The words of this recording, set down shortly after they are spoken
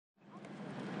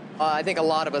I think a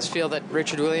lot of us feel that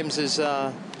Richard Williams is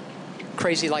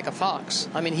crazy like a fox.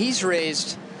 I mean, he's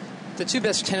raised the two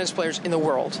best tennis players in the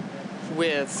world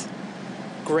with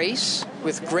grace,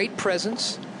 with great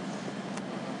presence.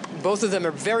 Both of them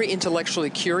are very intellectually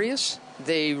curious.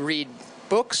 They read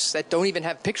books that don't even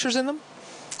have pictures in them,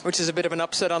 which is a bit of an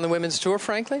upset on the women's tour,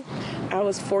 frankly. I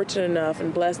was fortunate enough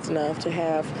and blessed enough to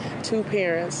have two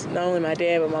parents, not only my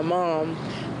dad but my mom,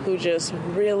 who just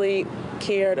really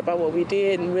cared about what we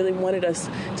did and really wanted us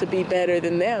to be better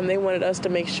than them. They wanted us to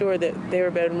make sure that they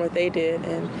were better than what they did.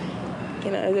 And,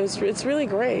 you know, it's really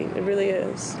great. It really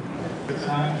is. It's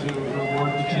time to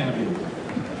reward the champion.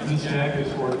 And this check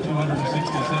is for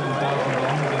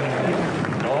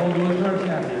 $267,000. All goes to our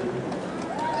champion.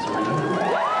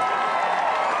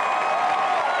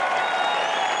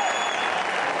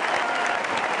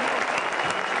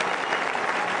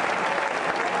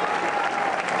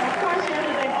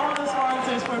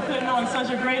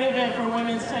 Such a great event for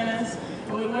women's tennis.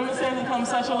 Women's tennis has come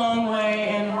such a long way,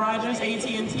 and Rogers,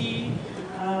 AT&T,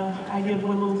 I give a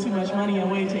little too much money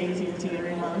away to AT&T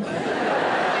every month. A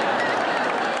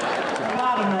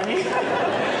lot of money.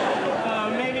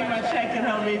 Maybe my check can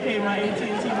help me pay my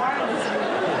AT&T wireless.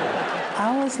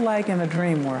 I was like in a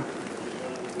dream world.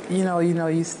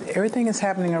 Everything is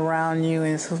happening around you,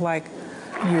 and it's just like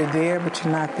you're there, but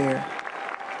you're not there.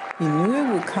 You knew it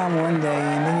would come one day,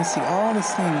 and then you see all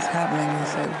these things happening, and you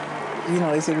said,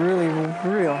 is it really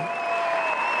real?